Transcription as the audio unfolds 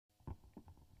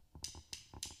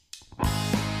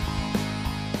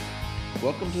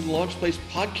Welcome to the Launch Place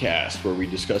podcast, where we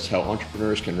discuss how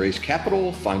entrepreneurs can raise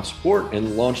capital, find support,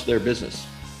 and launch their business.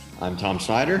 I'm Tom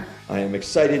Snyder. I am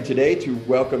excited today to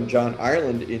welcome John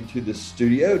Ireland into the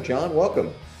studio. John,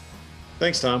 welcome.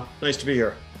 Thanks, Tom. Nice to be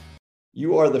here.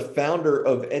 You are the founder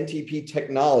of NTP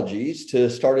Technologies. To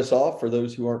start us off, for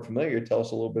those who aren't familiar, tell us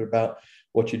a little bit about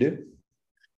what you do.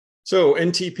 So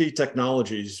NTP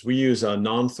Technologies, we use a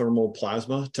non-thermal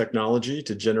plasma technology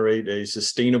to generate a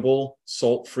sustainable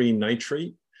salt-free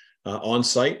nitrate on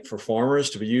site for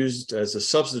farmers to be used as a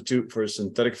substitute for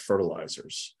synthetic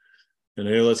fertilizers. And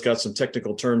I know that's got some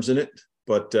technical terms in it,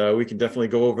 but we can definitely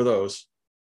go over those.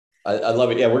 I love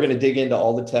it. Yeah, we're going to dig into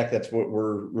all the tech. That's what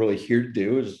we're really here to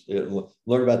do, is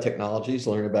learn about technologies,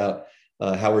 learn about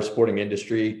how we're supporting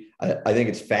industry. I think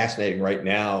it's fascinating right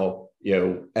now,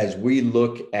 as we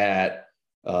look at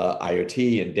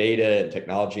IoT and data and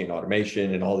technology and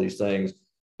automation and all these things,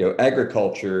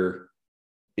 agriculture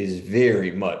is very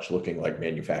much looking like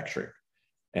manufacturing.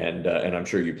 And I'm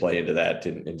sure you play into that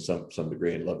in some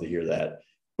degree, and love to hear that.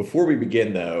 Before we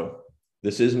begin, though,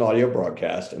 this is an audio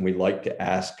broadcast, and we like to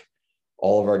ask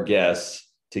all of our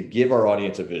guests to give our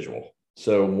audience a visual.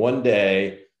 So one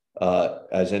day,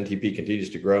 as NTP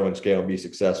continues to grow and scale and be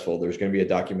successful, there's going to be a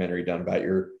documentary done about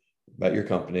your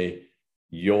company.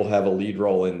 You'll have a lead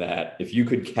role in that. If you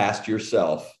could cast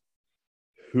yourself,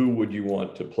 who would you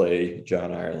want to play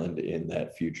John Ireland in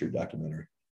that future documentary?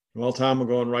 Well, Tom, we're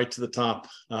going right to the top.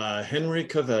 Henry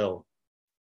Cavill.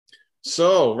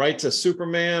 So right to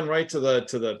Superman, right to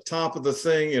the top of the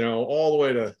thing, all the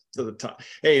way to the top.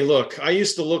 Hey, look, I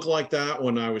used to look like that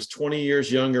when I was 20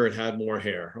 years younger and had more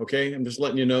hair. Okay, I'm just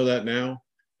letting you know that now.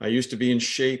 I used to be in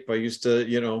shape. I used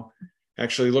to,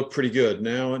 actually look pretty good.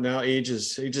 Now age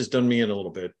has done me in a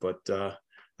little bit, but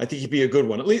I think he'd be a good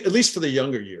one, at least for the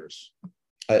younger years.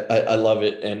 I love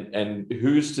it. And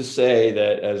who's to say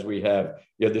that as we have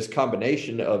this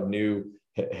combination of new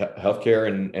healthcare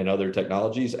and other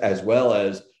technologies, as well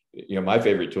as my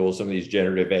favorite tool, some of these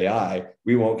generative AI,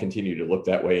 we won't continue to look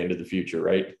that way into the future,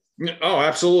 right? Oh,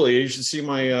 absolutely. You should see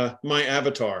my my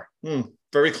avatar.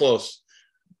 Very close.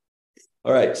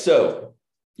 All right. So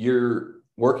you're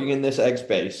working in this ag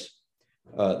space.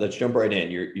 Let's jump right in.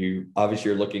 You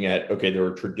obviously are looking at, okay, there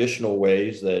are traditional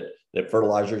ways that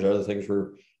fertilizers, other things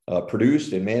were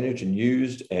produced and managed and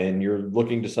used, and you're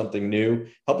looking to something new.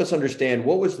 Help us understand,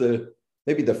 what was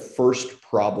maybe the first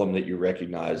problem that you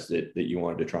recognized that you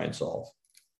wanted to try and solve?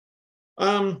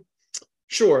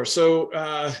 Sure.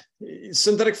 So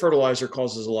synthetic fertilizer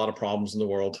causes a lot of problems in the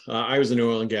world. I was in the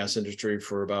oil and gas industry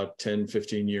for about 10,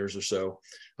 15 years or so.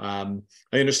 I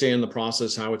understand the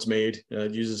process, how it's made.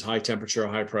 It uses high temperature,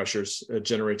 high pressures. It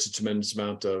generates a tremendous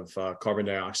amount of carbon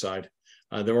dioxide.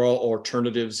 There are all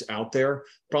alternatives out there.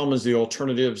 Problem is, the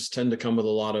alternatives tend to come with a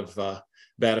lot of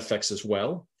bad effects as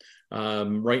well.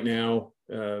 Right now,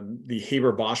 the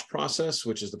Haber-Bosch process,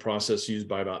 which is the process used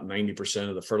by about 90%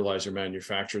 of the fertilizer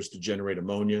manufacturers to generate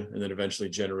ammonia and then eventually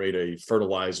generate a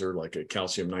fertilizer like a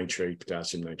calcium nitrate,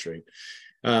 potassium nitrate.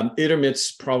 It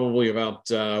emits probably about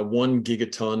 1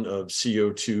 gigaton of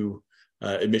CO2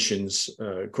 emissions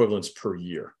equivalents per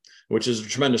year, which is a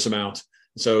tremendous amount.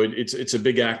 So it's a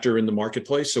big actor in the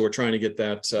marketplace. So we're trying to get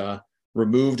that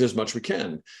removed as much as we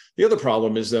can. The other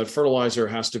problem is that fertilizer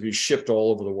has to be shipped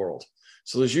all over the world.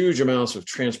 So there's huge amounts of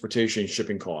transportation and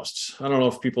shipping costs. I don't know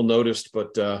if people noticed,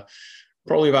 but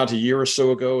probably about a year or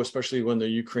so ago, especially when the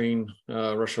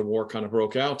Ukraine-Russia war kind of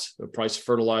broke out, the price of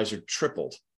fertilizer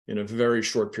tripled in a very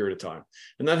short period of time.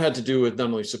 And that had to do with not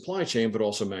only supply chain, but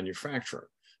also manufacturing.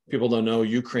 People don't know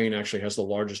Ukraine actually has the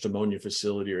largest ammonia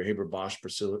facility or Haber-Bosch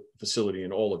facility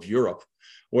in all of Europe,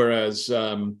 whereas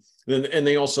Russia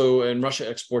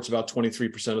exports about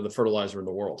 23% of the fertilizer in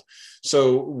the world.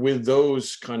 So with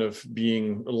those kind of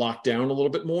being locked down a little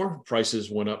bit more,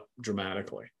 prices went up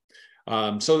dramatically.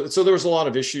 So there was a lot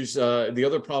of issues. The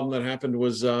other problem that happened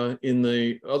was in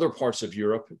the other parts of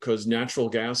Europe, because natural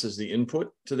gas is the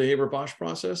input to the Haber-Bosch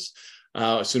process.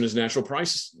 As soon as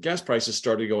gas prices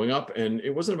started going up, and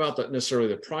it wasn't about necessarily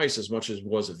the price as much as it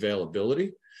was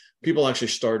availability, people actually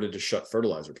started to shut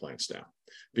fertilizer plants down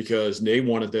because they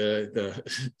wanted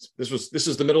this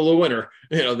is the middle of winter.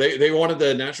 They wanted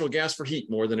the natural gas for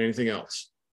heat more than anything else.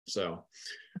 So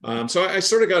I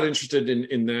sort of got interested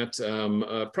in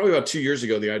that probably about 2 years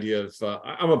ago. The idea of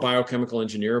I'm a biochemical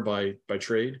engineer by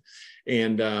trade,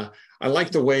 and I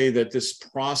like the way that this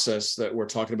process that we're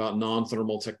talking about,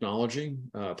 non-thermal technology,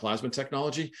 plasma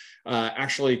technology,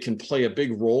 actually can play a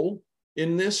big role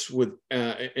in this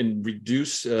and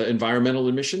reduce environmental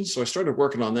emissions. So I started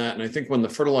working on that. And I think when the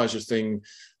fertilizer thing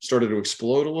started to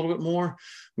explode a little bit more,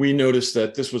 we noticed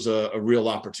that this was a real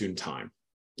opportune time.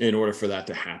 in order for that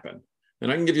to happen.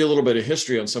 And I can give you a little bit of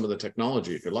history on some of the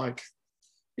technology if you like.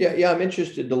 Yeah, I'm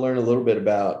interested to learn a little bit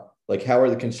about like how are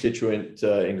the constituent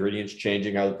ingredients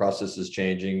changing, how the process is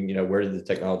changing, where did the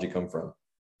technology come from?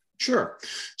 Sure.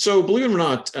 So believe it or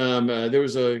not, there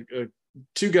was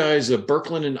two guys,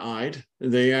 Birkeland and Ide.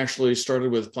 They actually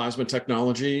started with plasma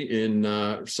technology in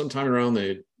sometime around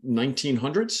the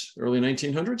 1900s, early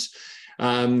 1900s.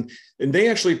 And they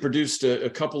actually produced a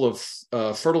couple of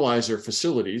fertilizer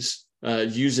facilities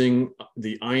using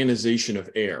the ionization of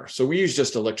air. So we use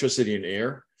just electricity and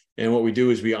air. And what we do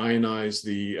is we ionize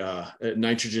the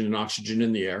nitrogen and oxygen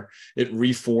in the air. It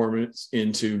reforms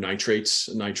into nitrates,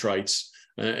 nitrites,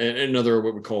 and other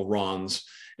what we call RONs.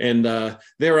 And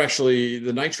they're actually,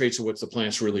 the nitrates are what the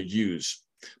plants really use.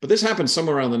 But this happened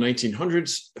somewhere around the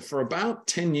 1900s. For about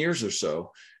 10 years or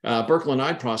so, Birkeland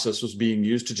Ide process was being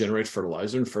used to generate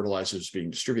fertilizer, and fertilizer was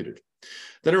being distributed.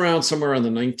 Then around somewhere around the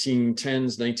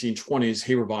 1910s, 1920s,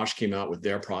 Haber-Bosch came out with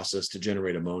their process to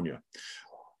generate ammonia.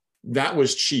 That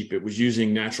was cheap. It was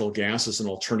using natural gas as an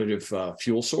alternative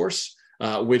fuel source,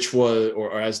 which was,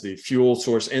 or as the fuel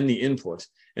source and the input.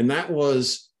 And that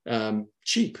was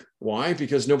cheap. Why?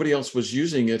 Because nobody else was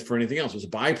using it for anything else. It was a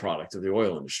byproduct of the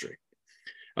oil industry.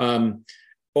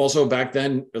 Also, back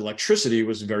then, electricity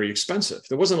was very expensive.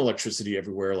 There wasn't electricity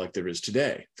everywhere like there is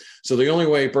today. So the only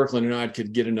way Birkeland and Ide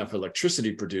could get enough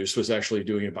electricity produced was actually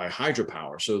doing it by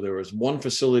hydropower. So there was one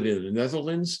facility in the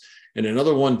Netherlands and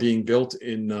another one being built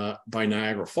in by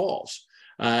Niagara Falls.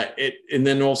 And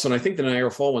then all of a sudden, I think the Niagara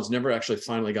Falls ones never actually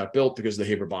finally got built because of the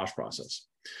Haber-Bosch process.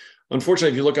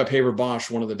 Unfortunately, if you look up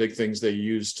Haber-Bosch, one of the big things they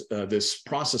used this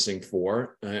processing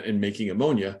for in making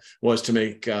ammonia was to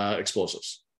make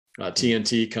explosives.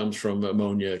 TNT comes from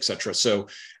ammonia, et cetera. So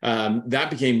that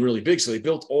became really big. So they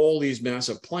built all these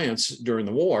massive plants during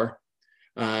the war,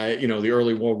 the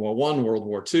early World War I, World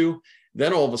War II.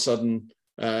 Then all of a sudden,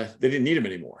 they didn't need them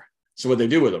anymore. So what they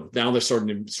do with them? Now they're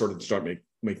starting to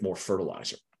make more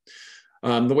fertilizer.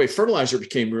 The way fertilizer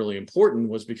became really important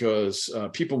was because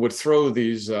people would throw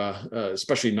these,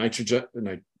 especially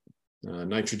nitrogenous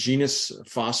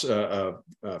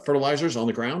fertilizers on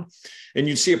the ground, and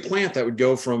you'd see a plant that would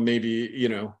go from maybe,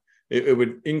 it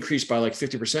would increase by like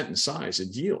 50% in size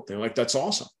and yield. They're like, that's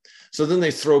awesome. So then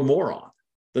they throw more on.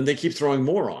 Then they keep throwing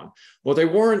more on. What they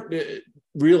weren't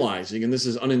realizing, and this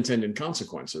is unintended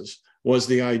consequences, was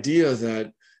the idea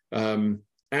that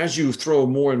as you throw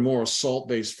more and more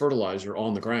salt-based fertilizer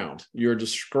on the ground, you're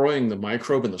destroying the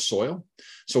microbe in the soil.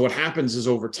 So what happens is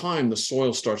over time, the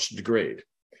soil starts to degrade.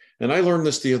 And I learned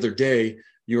this the other day.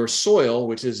 Your soil,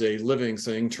 which is a living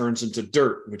thing, turns into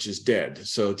dirt, which is dead.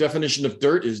 So definition of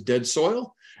dirt is dead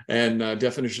soil, and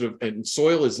definition of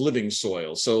soil is living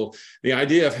soil. So the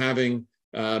idea of having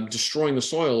destroying the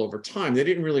soil over time, they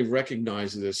didn't really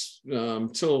recognize this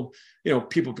until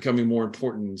people becoming more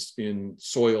important in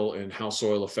soil and how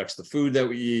soil affects the food that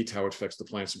we eat, how it affects the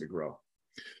plants that we grow.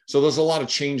 So there's a lot of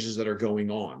changes that are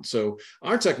going on. So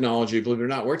our technology, believe it or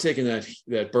not, we're taking that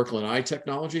Birkeland Ide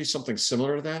technology, something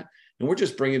similar to that, and we're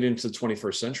just bringing it into the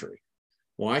 21st century.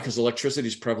 Why? Because electricity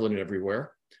is prevalent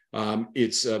everywhere.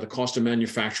 It's the cost of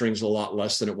manufacturing is a lot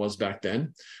less than it was back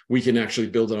then. We can actually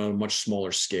build it on a much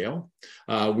smaller scale.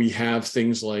 We have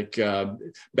things like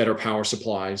better power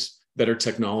supplies, better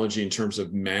technology in terms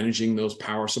of managing those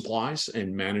power supplies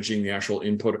and managing the actual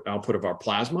output of our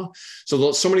plasma.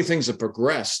 So many things have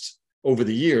progressed over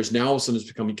the years. Now all of a sudden it's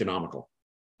become economical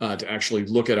to actually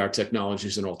look at our technology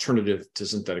as an alternative to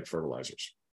synthetic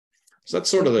fertilizers. So that's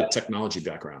sort of the technology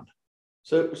background.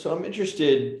 So I'm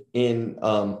interested in,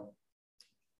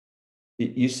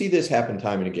 you see this happen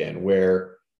time and again,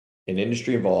 where an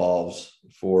industry evolves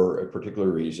for a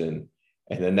particular reason,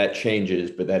 and then that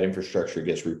changes, but that infrastructure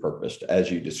gets repurposed, as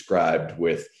you described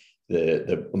with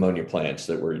the ammonia plants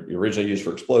that were originally used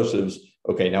for explosives.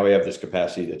 Okay, now we have this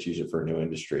capacity, let's use it for a new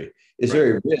industry. Is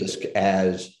there a risk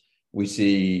as we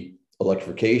see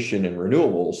electrification and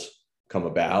renewables come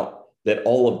about that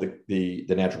all of the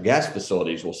natural gas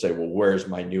facilities will say, well, where's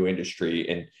my new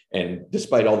industry? And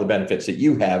despite all the benefits that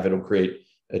you have, it'll create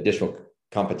additional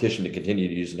competition to continue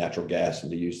to use natural gas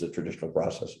and to use the traditional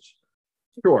processes.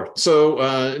 Sure.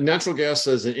 So natural gas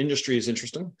as an industry is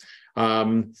interesting.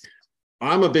 I'm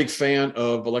a big fan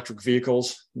of electric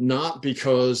vehicles, not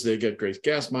because they get great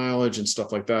gas mileage and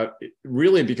stuff like that,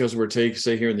 really because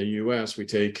say here in the US, we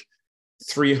take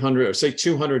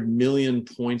 200 million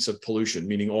points of pollution,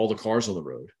 meaning all the cars on the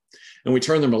road, and we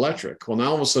turn them electric. Well, now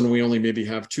all of a sudden we only maybe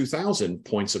have 2,000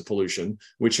 points of pollution,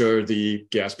 which are the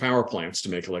gas power plants to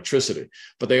make electricity,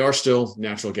 but they are still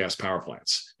natural gas power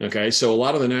plants. Okay. So a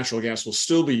lot of the natural gas will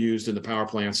still be used in the power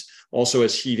plants also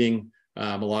as heating,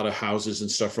 A lot of houses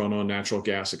and stuff run on natural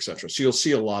gas, et cetera. So you'll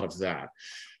see a lot of that.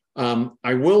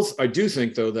 I do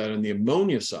think, though, that on the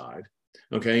ammonia side,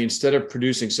 okay, instead of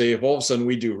producing, say, if all of a sudden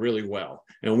we do really well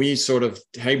and we sort of,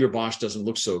 Haber-Bosch doesn't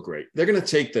look so great, they're going to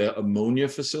take the ammonia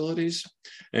facilities,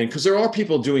 and because there are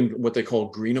people doing what they call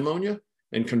green ammonia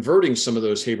and converting some of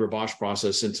those Haber-Bosch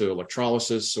process into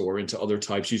electrolysis or into other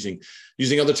types,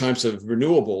 using other types of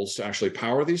renewables to actually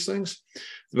power these things.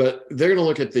 But they're going to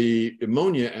look at the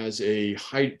ammonia as a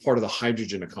part of the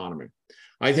hydrogen economy.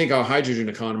 I think our hydrogen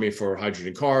economy for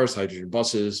hydrogen cars, hydrogen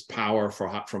buses, power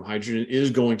from hydrogen is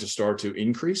going to start to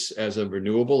increase as a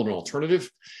renewable and alternative.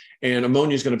 And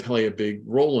ammonia is going to play a big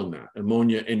role in that.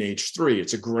 Ammonia NH3,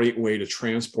 it's a great way to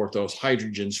transport those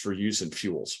hydrogens for use in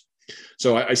fuels.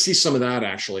 So I see some of that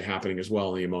actually happening as well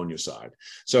on the ammonia side.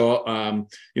 So,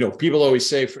 people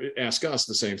always ask us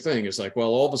the same thing. It's like, well,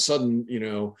 all of a sudden,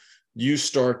 you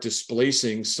start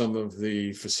displacing some of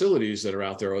the facilities that are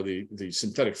out there, or the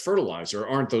synthetic fertilizer.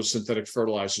 Aren't those synthetic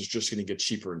fertilizers just going to get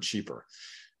cheaper and cheaper?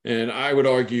 And I would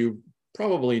argue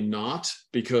probably not,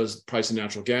 because the price of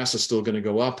natural gas is still going to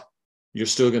go up. You're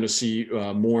still going to see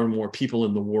more and more people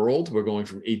in the world. We're going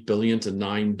from 8 billion to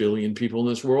 9 billion people in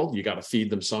this world. You got to feed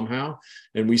them somehow.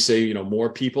 And we say,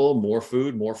 more people, more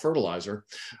food, more fertilizer.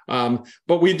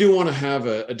 But we do want to have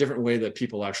a different way that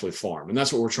people actually farm. And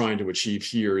that's what we're trying to achieve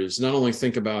here, is not only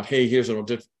think about, hey, here's an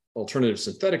alternative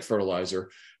synthetic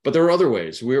fertilizer, but there are other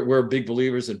ways. We're big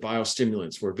believers in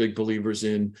biostimulants. We're big believers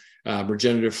in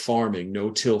regenerative farming,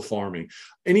 no-till farming.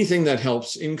 Anything that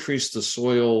helps increase the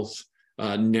soil's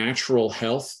natural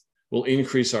health will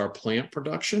increase our plant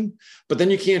production. But then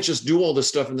you can't just do all this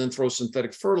stuff and then throw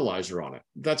synthetic fertilizer on it.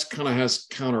 That's kind of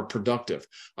counterproductive.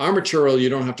 Our material, you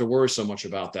don't have to worry so much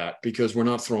about that, because we're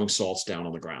not throwing salts down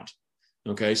on the ground.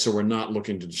 Okay, so we're not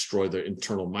looking to destroy the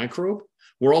internal microbe.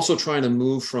 We're also trying to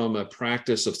move from a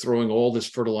practice of throwing all this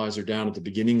fertilizer down at the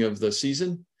beginning of the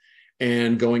season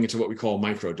and going into what we call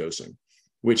microdosing,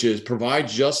 which is provide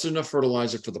just enough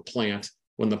fertilizer for the plant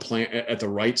when the plant at the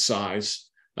right size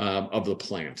of the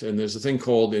plant. And there's a thing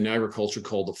called in agriculture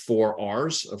called the 4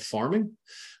 R's of farming,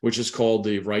 which is called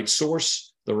the right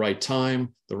source, the right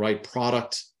time, the right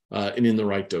product, and in the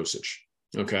right dosage.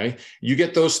 Okay, you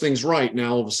get those things right,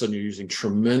 now all of a sudden you're using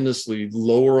tremendously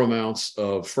lower amounts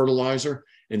of fertilizer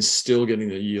and still getting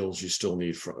the yields you still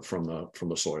need from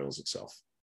the soils itself.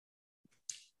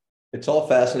 It's all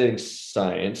fascinating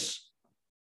science.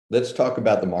 Let's talk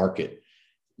about the market.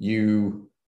 You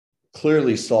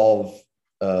clearly solve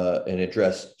and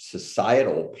address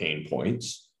societal pain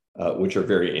points, which are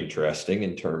very interesting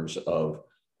in terms of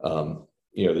the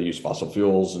use of fossil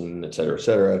fuels and et cetera, et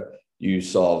cetera. You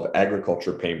solve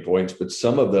agriculture pain points, but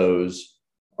some of those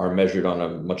are measured on a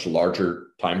much larger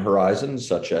time horizon,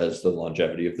 such as the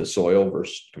longevity of the soil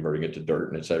versus converting it to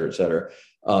dirt and et cetera, et cetera.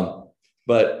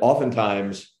 But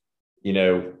oftentimes,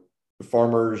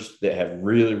 farmers that have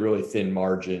really, really thin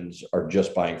margins are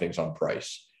just buying things on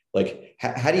price. Like,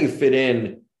 how do you fit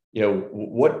in,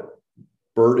 what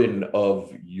burden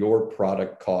of your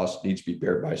product cost needs to be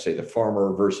bared by, say, the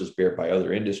farmer versus bared by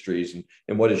other industries?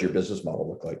 And what does your business model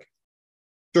look like?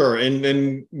 Sure.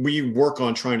 And we work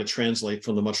on trying to translate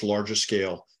from the much larger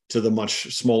scale to the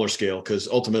much smaller scale, because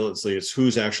ultimately it's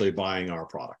who's actually buying our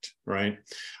product, right?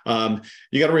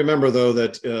 You got to remember, though,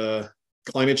 that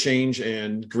climate change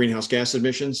and greenhouse gas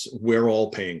emissions, we're all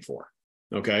paying for.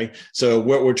 Okay, so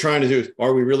what we're trying to do is,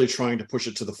 are we really trying to push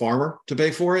it to the farmer to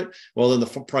pay for it? Well, then the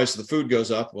price of the food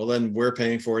goes up. Well, then we're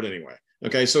paying for it anyway.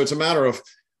 Okay, so it's a matter of,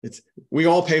 we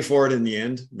all pay for it in the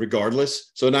end,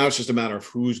 regardless. So now it's just a matter of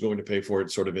who's going to pay for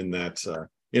it, sort of in that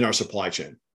in our supply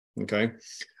chain. Okay,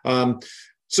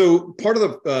 so part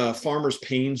of the farmers'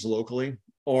 pains locally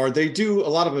are a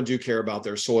lot of them do care about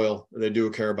their soil. They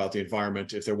do care about the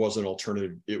environment. If there was an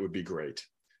alternative, it would be great.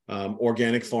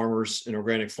 Organic farmers and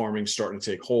organic farming starting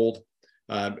to take hold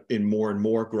in more and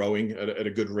more, growing at a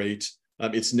good rate.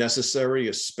 It's necessary,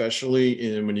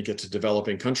 especially when you get to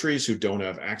developing countries who don't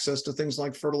have access to things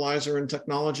like fertilizer and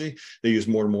technology. They use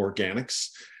more and more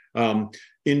organics.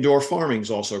 Indoor farming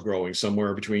is also growing,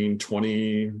 somewhere between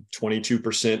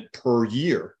 22% per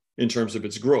year in terms of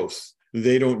its growth.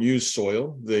 They don't use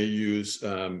soil. They use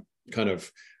kind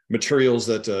of materials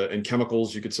and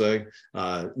chemicals, you could say,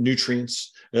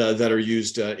 nutrients that are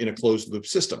used in a closed loop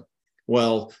system.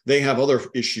 Well, they have other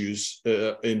issues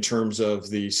in terms of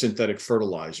the synthetic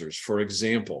fertilizers, for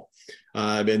example,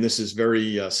 and this is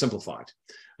very simplified.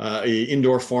 An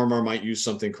indoor farmer might use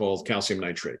something called calcium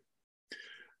nitrate.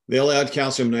 They'll add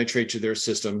calcium nitrate to their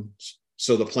system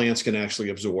so the plants can actually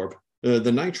absorb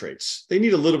the nitrates. They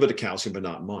need a little bit of calcium, but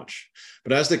not much.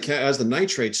 But as the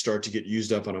nitrates start to get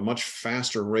used up on a much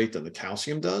faster rate than the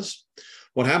calcium does,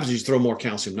 what happens is you throw more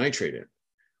calcium nitrate in.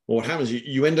 Well, what happens is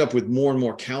you end up with more and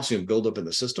more calcium buildup in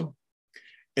the system.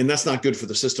 And that's not good for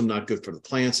the system, not good for the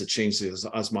plants. It changes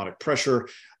the osmotic pressure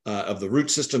of the root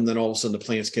system. Then all of a sudden the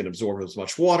plants can't absorb as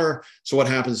much water. So what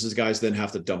happens is guys then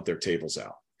have to dump their tables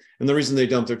out. And the reason they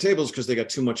dump their tables is because they got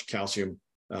too much calcium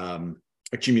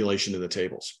accumulation in the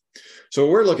tables. So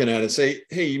we're looking at it, say,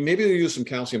 hey, maybe we'll use some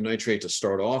calcium nitrate to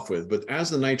start off with, but as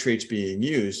the nitrate's being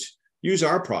used, use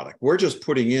our product. We're just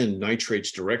putting in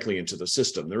nitrates directly into the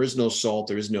system. There is no salt,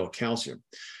 there is no calcium.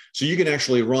 So you can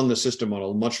actually run the system on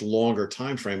a much longer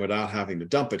time frame without having to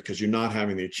dump it because you're not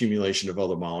having the accumulation of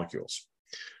other molecules.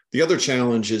 The other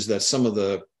challenge is that some of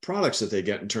the products that they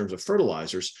get in terms of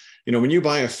fertilizers, when you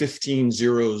buy a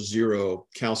 1500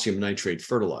 calcium nitrate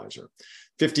fertilizer,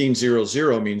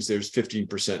 1500 means there's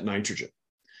 15% nitrogen.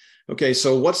 Okay,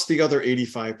 so what's the other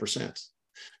 85%?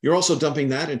 You're also dumping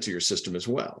that into your system as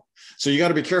well. So you got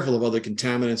to be careful of other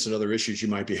contaminants and other issues you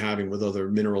might be having with other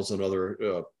minerals and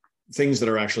other things that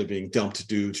are actually being dumped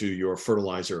due to your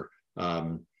fertilizer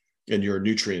and your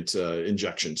nutrient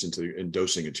injections and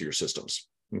dosing into your systems.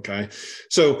 Okay,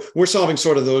 so we're solving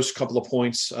sort of those couple of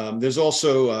points. There's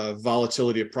also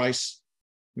volatility of price.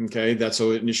 Okay, that's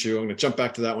an issue. I'm going to jump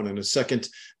back to that one in a second,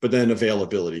 but then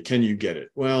availability. Can you get it?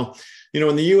 Well,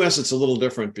 in the US, it's a little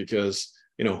different because,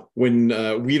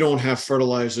 when we don't have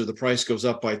fertilizer, the price goes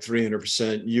up by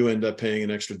 300%. You end up paying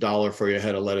an extra $1 for your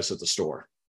head of lettuce at the store.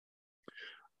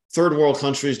 Third world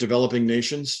countries, developing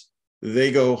nations,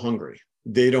 they go hungry.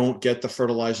 They don't get the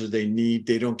fertilizer they need.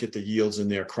 They don't get the yields in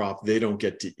their crop. They don't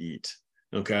get to eat.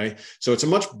 Okay. So it's a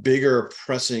much bigger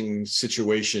pressing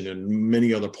situation in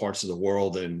many other parts of the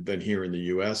world than here in the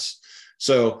US.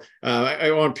 So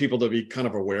I want people to be kind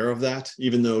of aware of that,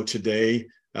 even though today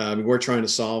we're trying to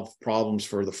solve problems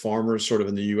for the farmers sort of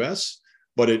in the US,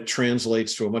 but it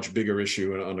translates to a much bigger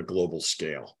issue on a global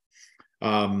scale.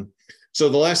 So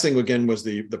the last thing again was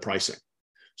the pricing.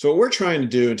 So what we're trying to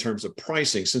do in terms of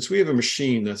pricing, since we have a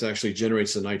machine that actually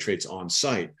generates the nitrates on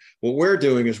site, what we're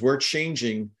doing is we're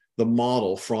changing the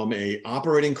model from a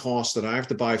operating cost that I have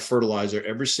to buy fertilizer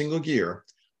every single year.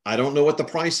 I don't know what the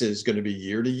price is going to be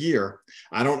year to year.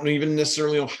 I don't even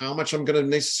necessarily know how much I'm going to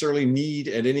necessarily need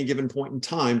at any given point in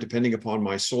time, depending upon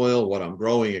my soil, what I'm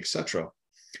growing, etc.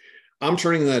 I'm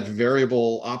turning that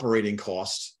variable operating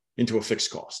cost into a fixed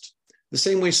cost, the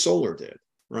same way solar did.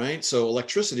 Right? So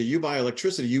electricity, you buy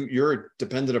electricity, you're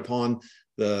dependent upon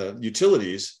the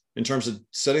utilities in terms of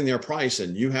setting their price,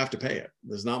 and you have to pay it.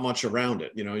 There's not much around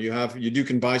it. You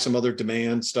can buy some other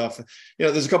demand stuff.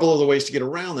 There's a couple other ways to get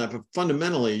around that, but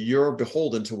fundamentally you're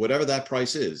beholden to whatever that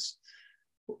price is.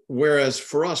 Whereas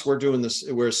for us, we're doing this,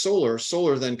 where solar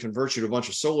then converts you to a bunch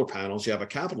of solar panels. You have a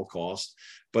capital cost,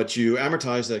 but you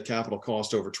amortize that capital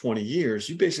cost over 20 years.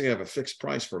 You basically have a fixed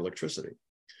price for electricity.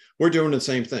 We're doing the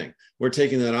same thing. We're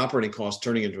taking that operating cost,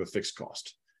 turning it into a fixed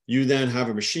cost. You then have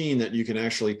a machine that you can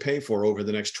actually pay for over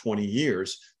the next 20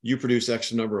 years. You produce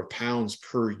X number of pounds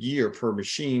per year, per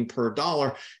machine, per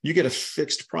dollar. You get a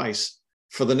fixed price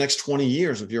for the next 20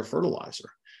 years of your fertilizer.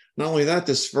 Not only that,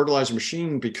 this fertilizer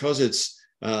machine, because it's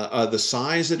the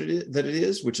size that it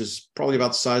is, which is probably about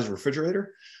the size of a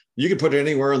refrigerator, you can put it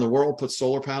anywhere in the world, put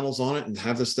solar panels on it, and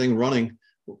have this thing running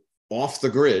off the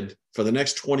grid for the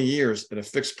next 20 years at a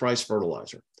fixed price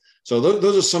fertilizer. So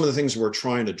those are some of the things we're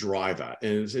trying to drive at.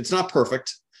 And it's not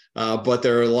perfect, but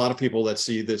there are a lot of people that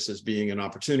see this as being an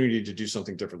opportunity to do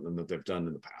something different than that they've done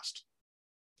in the past.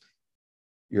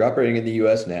 You're operating in the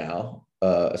US now,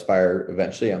 aspire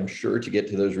eventually, I'm sure, to get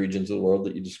to those regions of the world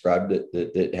that you described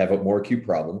that have a more acute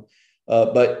problem.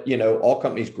 But all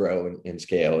companies grow in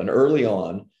scale. And early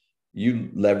on, you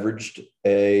leveraged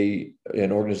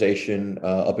an organization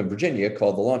up in Virginia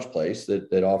called the Launch Place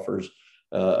that offers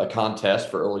a contest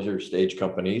for earlier stage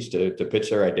companies to pitch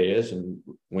their ideas and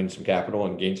win some capital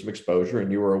and gain some exposure.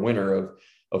 And you were a winner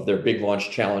of their Big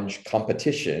Launch Challenge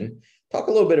competition. Talk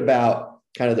a little bit about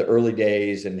kind of the early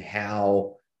days and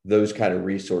how those kind of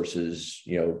resources,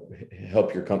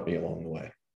 help your company along the way.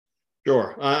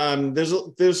 Sure.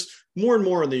 There's more and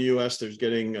more in the US, there's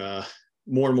getting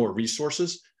more and more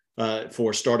resources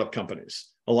for startup companies.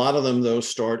 A lot of them, though,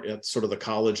 start at sort of the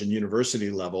college and university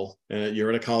level. You're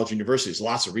at a college and university, there's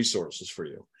lots of resources for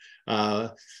you.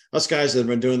 Us guys that have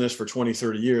been doing this for 20,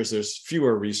 30 years, there's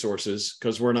fewer resources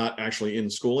because we're not actually in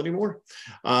school anymore.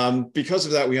 Because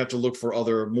of that, we have to look for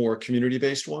other more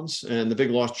community-based ones. And the Big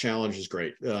Launch Challenge is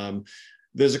great.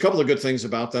 There's a couple of good things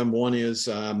about them. One is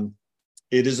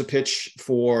it is a pitch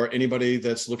for anybody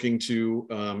that's looking to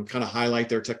kind of highlight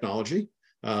their technology.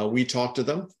 We talked to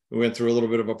them. We went through a little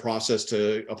bit of a process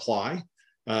to apply.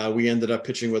 We ended up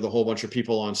pitching with a whole bunch of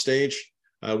people on stage.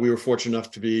 We were fortunate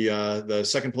enough to be the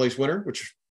second place winner,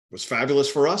 which was fabulous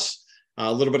for us.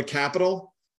 A little bit of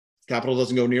capital. Capital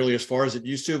doesn't go nearly as far as it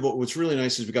used to, but what's really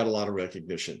nice is we got a lot of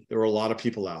recognition. There were a lot of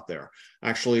people out there.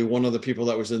 Actually, one of the people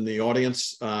that was in the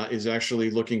audience is actually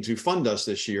looking to fund us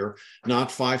this year,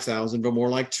 not 5,000, but more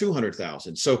like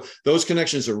 200,000. So those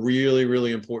connections are really,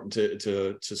 really important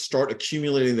to start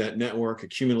accumulating that network,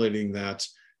 accumulating that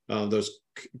those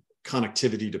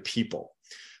connectivity to people.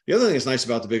 The other thing that's nice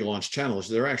about the Big Launch Channel is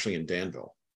they're actually in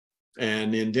Danville.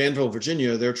 And in Danville,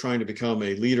 Virginia, they're trying to become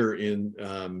a leader in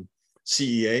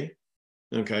CEA.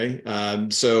 Okay.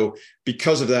 So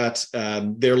because of that,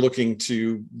 they're looking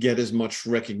to get as much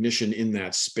recognition in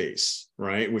that space,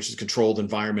 right? Which is controlled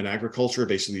environment agriculture,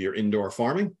 basically your indoor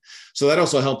farming. So that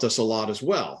also helped us a lot as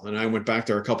well. And I went back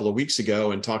there a couple of weeks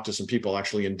ago and talked to some people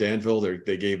actually in Danville.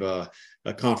 They gave a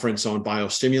conference on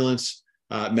biostimulants.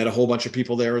 Met a whole bunch of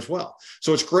people there as well.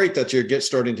 So it's great that you're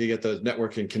starting to get those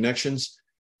networking connections.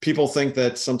 People think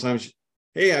that sometimes,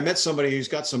 hey, I met somebody who's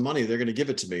got some money, they're going to give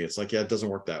it to me. It's like, yeah, it doesn't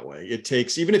work that way. It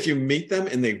takes, even if you meet them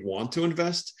and they want to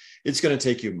invest, it's going to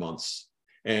take you months.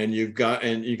 And you got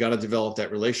to develop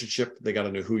that relationship. They got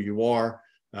to know who you are.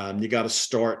 You got to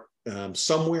start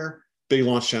somewhere. Big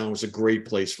Launch Channel was a great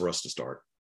place for us to start.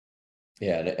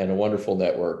 Yeah, and a wonderful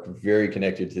network, very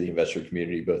connected to the investor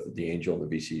community, both at the angel and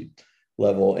the VC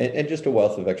level, and just a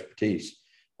wealth of expertise.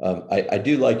 I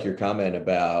do like your comment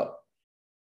about,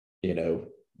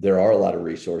 there are a lot of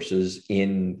resources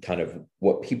in kind of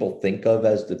what people think of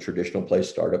as the traditional place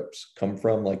startups come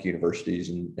from, like universities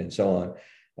and so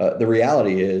on. The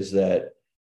reality is that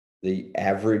the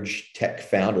average tech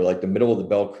founder, like the middle of the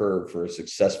bell curve for a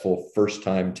successful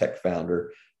first-time tech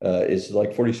founder, is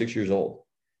like 46 years old.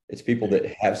 It's people that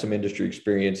have some industry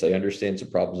experience. They understand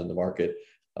some problems in the market.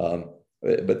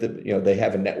 But they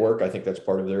have a network. I think that's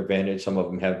part of their advantage. Some of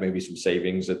them have maybe some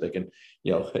savings that they can,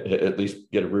 at least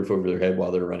get a roof over their head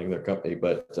while they're running their company.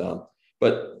 But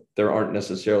there aren't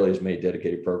necessarily as many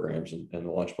dedicated programs, and the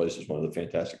Launchplace is one of the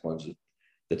fantastic ones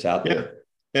that's out there.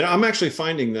 And I'm actually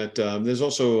finding that there's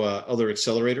also other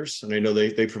accelerators, and I know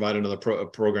they provide another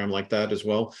program like that as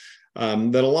well.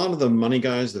 That a lot of the money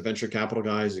guys, the venture capital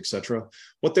guys, et cetera,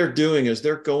 what they're doing is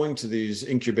they're going to these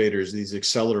incubators, these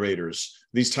accelerators,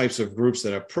 these types of groups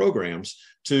that have programs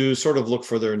to sort of look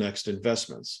for their next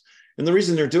investments. And the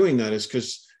reason they're doing that is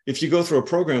because if you go through a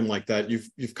program like that,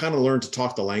 you've kind of learned to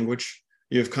talk the language.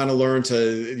 You've kind of learned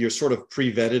you're sort of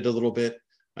pre-vetted a little bit.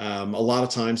 A lot of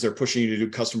times they're pushing you to do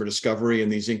customer discovery,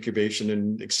 and these incubation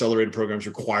and accelerated programs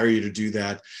require you to do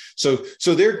that. So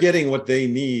they're getting what they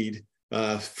need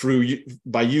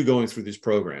by you going through these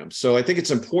programs. So I think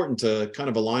it's important to kind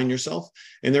of align yourself.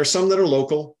 And there are some that are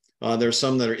local. There are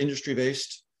some that are industry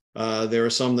based. There are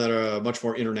some that are much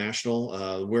more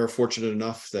international. We're fortunate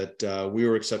enough that we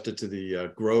were accepted to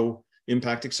the Grow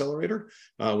Impact Accelerator,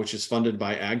 which is funded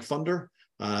by Ag Funder.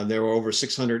 There were over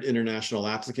 600 international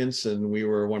applicants, and we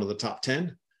were one of the top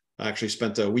 10. I actually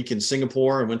spent a week in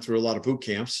Singapore and went through a lot of boot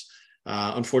camps.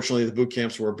 Unfortunately, the boot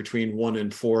camps were between 1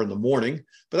 and 4 in the morning,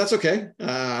 but that's okay.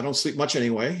 I don't sleep much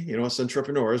anyway. Us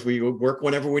entrepreneurs, we work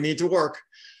whenever we need to work.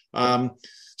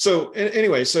 So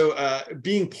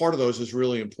being part of those is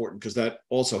really important because that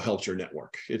also helps your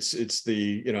network. It's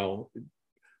the,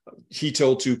 he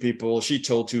told 2 people, she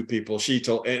told 2 people,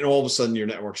 and all of a sudden your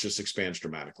network just expands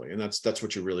dramatically. And that's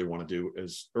what you really want to do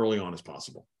as early on as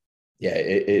possible. Yeah,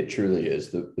 it truly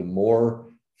is. The more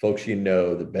folks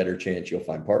the better chance you'll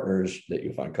find partners, that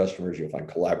you'll find customers, you'll find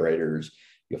collaborators,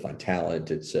 you'll find talent,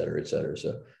 et cetera, et cetera.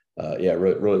 So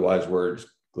really wise words.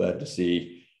 Glad to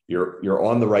see you're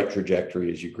on the right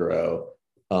trajectory as you grow.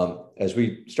 As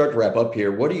we start to wrap up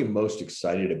here, what are you most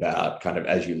excited about kind of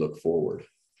as you look forward?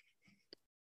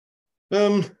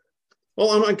 Well,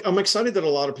 I'm excited that a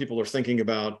lot of people are thinking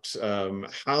about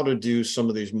how to do some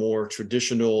of these more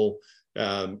traditional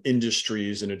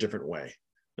industries in a different way.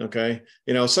 Okay.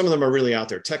 Some of them are really out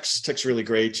there. Tech's really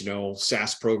great,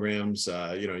 SaaS programs,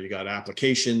 you got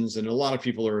applications, and a lot of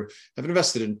people have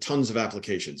invested in tons of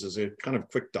applications as a kind of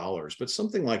quick dollars, but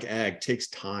something like ag takes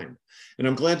time. And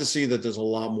I'm glad to see that there's a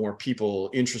lot more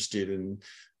people interested in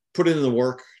putting in the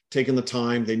work, taking the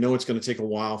time. They know it's going to take a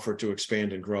while for it to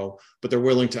expand and grow, but they're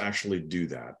willing to actually do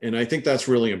that. And I think that's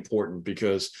really important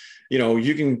because,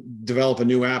 you can develop a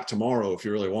new app tomorrow if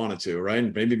you really wanted to, right?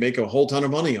 And maybe make a whole ton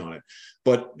of money on it.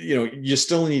 But, you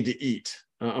still need to eat.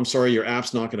 I'm sorry, your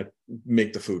app's not going to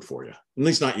make the food for you, at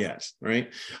least not yet,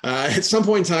 right? At some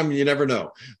point in time, you never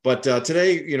know. But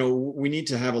today, we need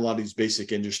to have a lot of these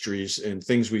basic industries and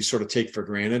things we sort of take for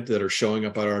granted that are showing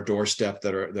up at our doorstep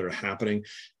that are happening.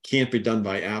 Can't be done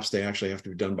by apps. They actually have to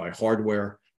be done by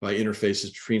hardware, by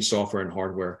interfaces between software and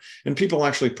hardware, and people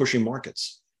actually pushing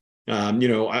markets.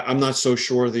 I'm not so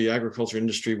sure the agriculture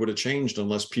industry would have changed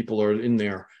unless people are in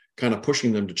there kind of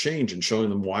pushing them to change and showing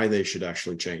them why they should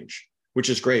actually change, which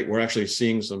is great. We're actually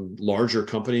seeing some larger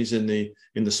companies in the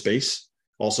space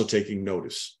also taking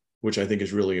notice, which I think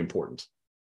is really important.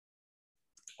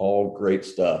 All great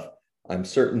stuff. I'm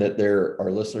certain that there are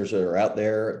listeners that are out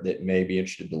there that may be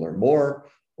interested to learn more,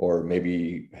 or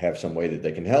maybe have some way that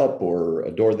they can help, or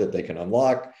a door that they can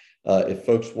unlock. If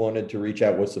folks wanted to reach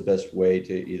out, what's the best way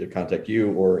to either contact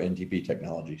you or NTP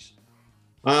Technologies?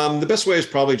 The best way is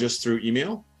probably just through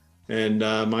email. And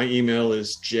my email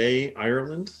is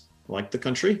jireland, like the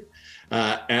country,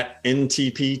 at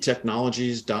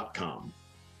ntptechnologies.com.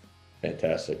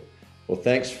 Fantastic. Well,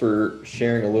 thanks for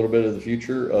sharing a little bit of the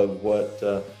future of what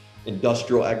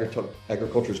industrial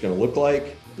agriculture is going to look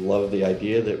like. Love the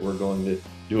idea that we're going to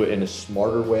do it in a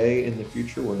smarter way in the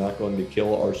future. We're not going to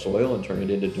kill our soil and turn it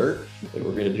into dirt, that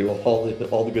we're going to do all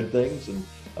the good things. And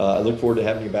I look forward to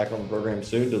having you back on the program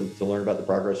soon to learn about the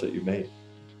progress that you've made.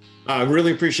 I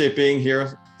really appreciate being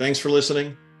here. Thanks for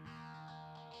listening.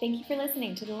 Thank you for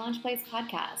listening to the Launch Place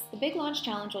podcast. The Big Launch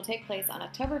Challenge will take place on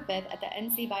October 5th at the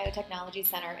NC Biotechnology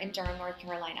Center in Durham, North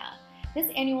Carolina.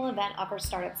 This annual event offers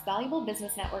startups valuable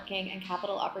business networking and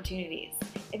capital opportunities.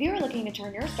 If you are looking to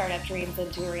turn your startup dreams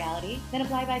into a reality, then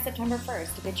apply by September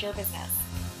 1st to pitch your business.